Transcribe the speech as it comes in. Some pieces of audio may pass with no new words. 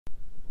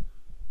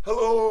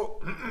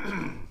Hello,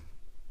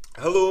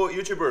 hello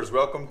YouTubers,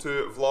 welcome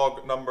to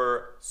vlog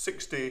number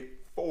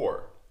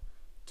 64.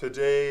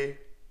 Today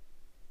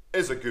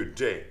is a good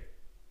day.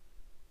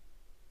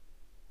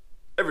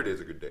 Every day is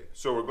a good day.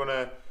 So we're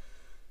gonna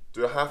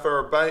do a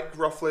half-hour bike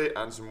roughly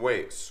and some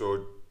weights.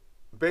 So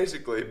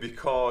basically,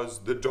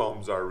 because the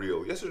DOMs are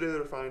real. Yesterday they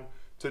were fine.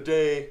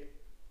 Today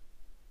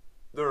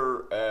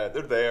they're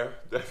there,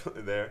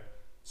 definitely there.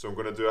 So I'm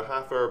gonna do a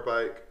half-hour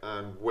bike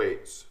and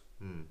weights.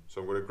 So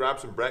I'm going to grab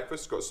some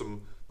breakfast, got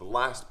the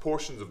last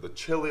portions of the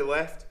chili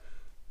left,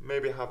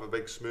 maybe have a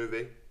big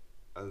smoothie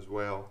as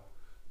well,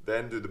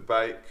 then do the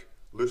bike,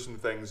 loosen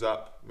things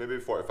up, maybe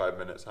 45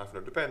 minutes, half an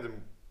hour,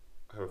 depending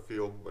how I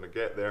feel when I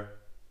get there,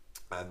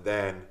 and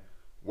then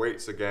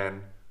weights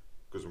again,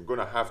 because I'm going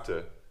to have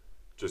to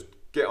just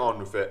get on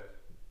with it,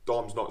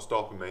 Dom's not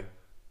stopping me,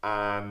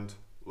 and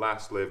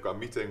lastly I've got a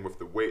meeting with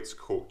the weights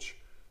coach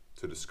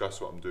to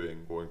discuss what I'm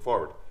doing going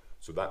forward,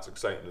 so that's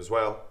exciting as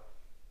well.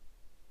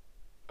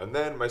 And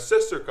then my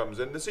sister comes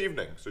in this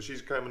evening, so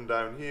she's coming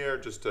down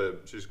here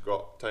she's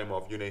got time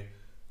off uni,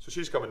 so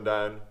she's coming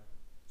down,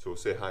 so we'll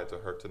say hi to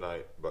her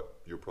tonight,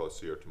 but you'll probably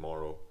see her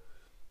tomorrow.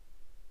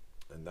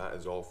 And that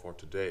is all for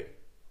today.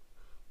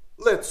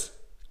 Let's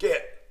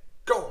get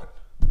going.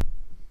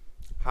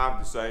 Have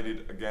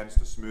decided against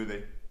a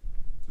smoothie.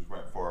 Just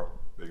went for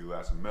a big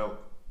glass of milk,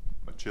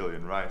 my chili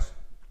and rice.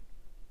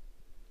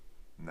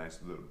 Nice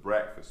little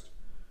breakfast.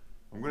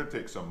 I'm going to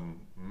take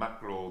some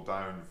mackerel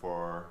down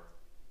for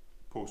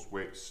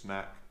post-weight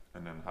snack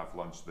and then have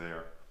lunch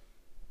there.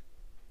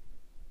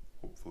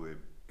 Hopefully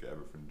get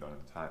everything done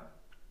in time.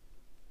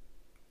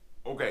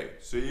 Okay,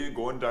 see you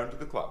going down to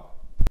the club.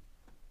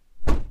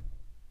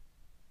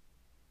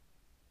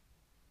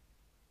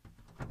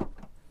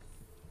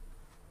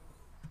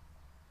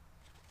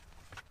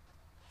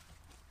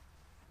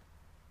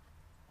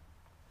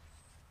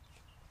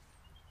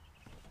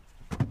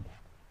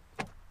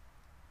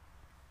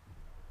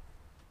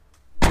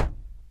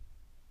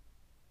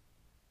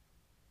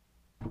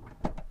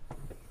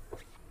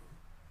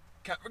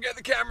 Can't forget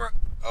the camera.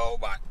 Oh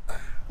my.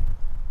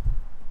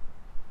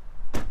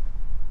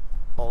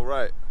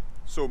 Alright,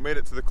 so made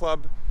it to the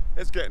club.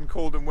 It's getting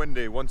cold and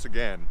windy once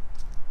again.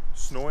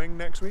 Snowing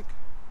next week?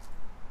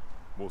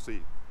 We'll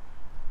see.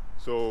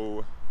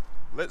 So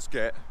let's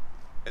get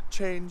it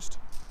changed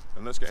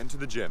and let's get into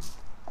the gym.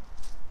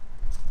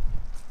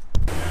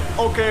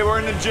 Okay, we're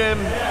in the gym,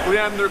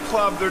 Leander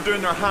Club. They're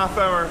doing their half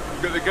hour.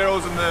 We've got the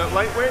girls in the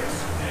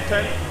lightweights,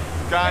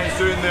 10 guys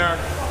doing their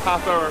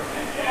half hour.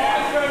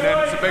 And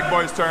then it's the big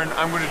boys' turn.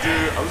 I'm going to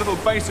do a little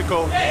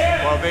bicycle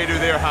while they do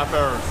their half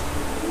hours.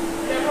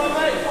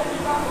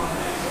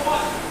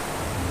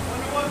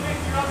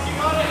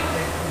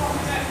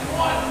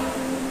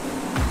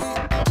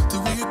 The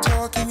way you're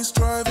talking is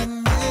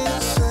driving me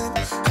insane.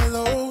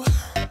 Hello.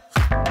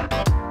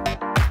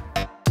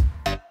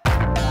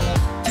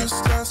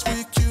 Just last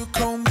week you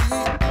called me.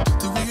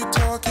 The way you're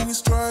talking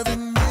is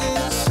driving me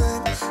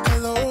insane.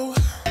 Hello.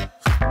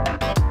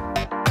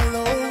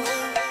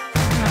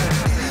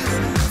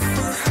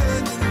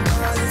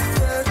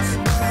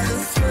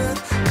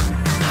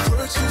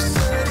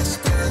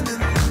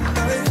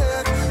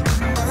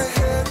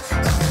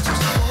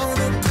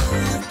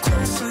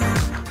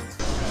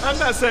 And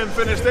that's them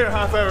finished their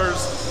half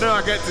hours. Now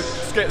I get to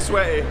get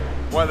sweaty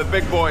while the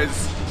big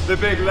boys, the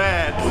big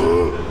lads,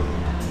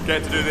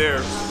 get to do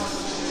theirs.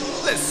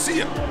 Let's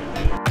see it.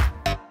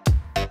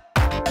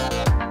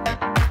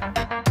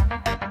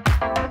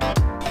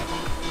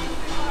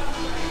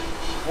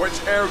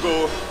 Which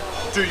ergo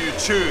do you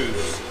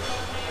choose?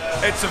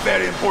 It's a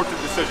very important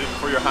decision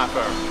for your half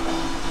hour.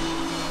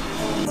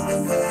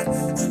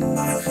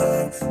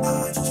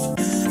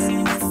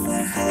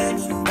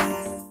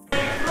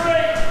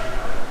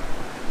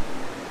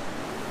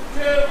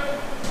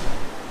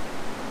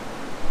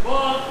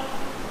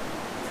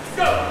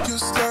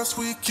 Just last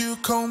week you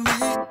called me.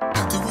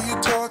 The way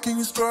you're talking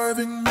is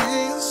driving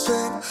me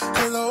insane.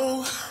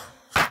 Hello.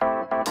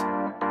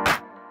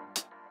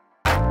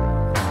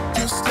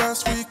 Just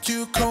last week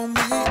you called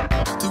me.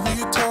 The way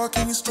you're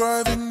talking is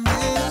driving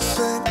me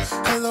insane.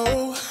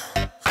 Hello.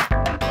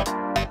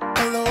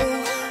 Hello.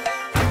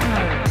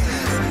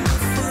 Even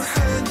if we're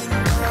hanging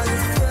by a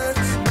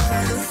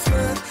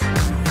thread,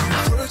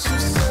 what you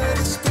said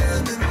is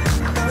spinning in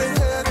my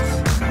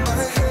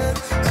head,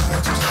 I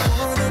just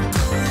wanna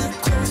pull you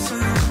closer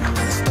in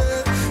this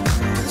bed,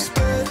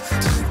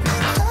 take me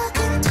back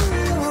into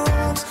your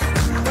arms,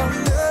 and I'll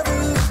never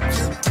let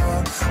you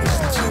down.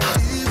 Let you,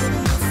 even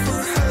if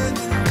we're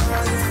hanging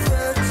by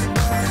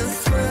a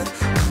thread,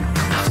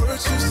 what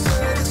you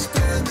said is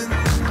spinning in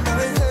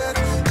my head.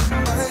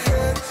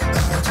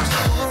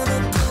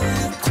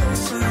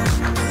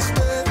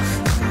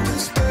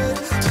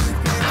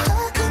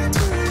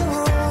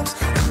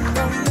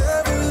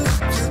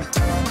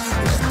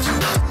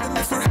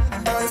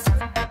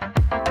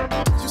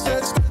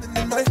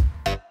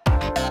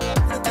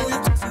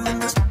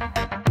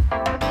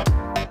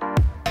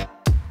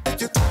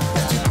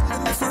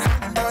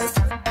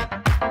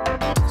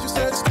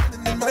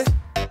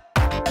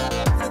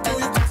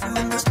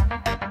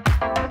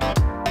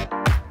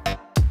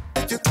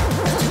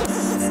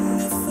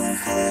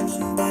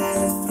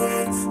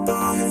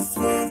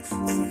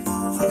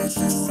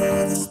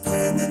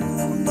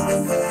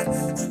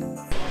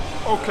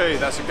 Okay,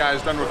 that's it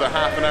guys, done with the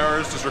half an hour,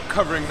 just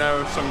recovering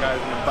now, some guys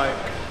on the bike,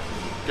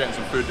 getting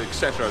some food,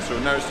 etc. So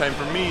now it's time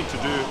for me to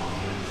do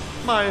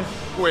my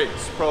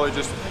weights, probably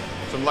just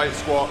some light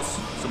squats,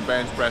 some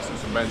bench press and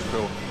some bench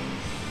pull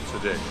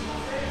today.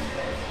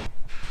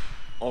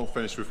 All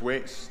finished with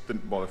weights,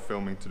 didn't bother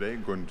filming today,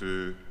 going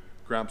to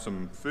grab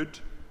some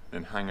food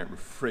and hang out with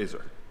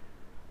Fraser.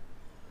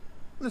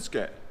 Let's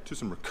get to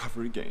some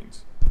recovery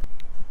gains.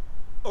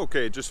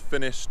 Okay, just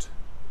finished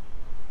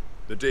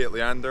the day at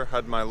Leander,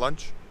 had my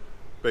lunch,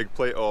 big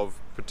plate of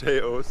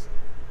potatoes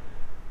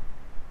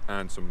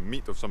and some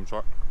meat of some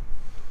sort.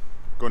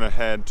 Gonna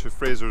head to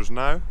Fraser's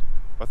now.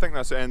 I think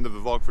that's the end of the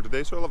vlog for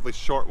today, so a lovely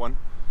short one.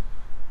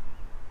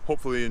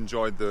 Hopefully you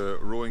enjoyed the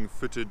rowing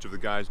footage of the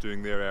guys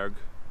doing their erg.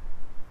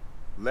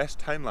 Less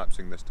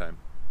time-lapsing this time.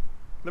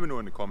 Let me know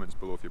in the comments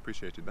below if you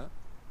appreciated that,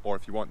 or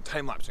if you want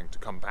time-lapsing to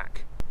come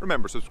back.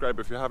 Remember, subscribe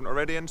if you haven't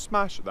already and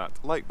smash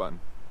that like button.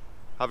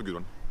 Have a good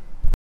one.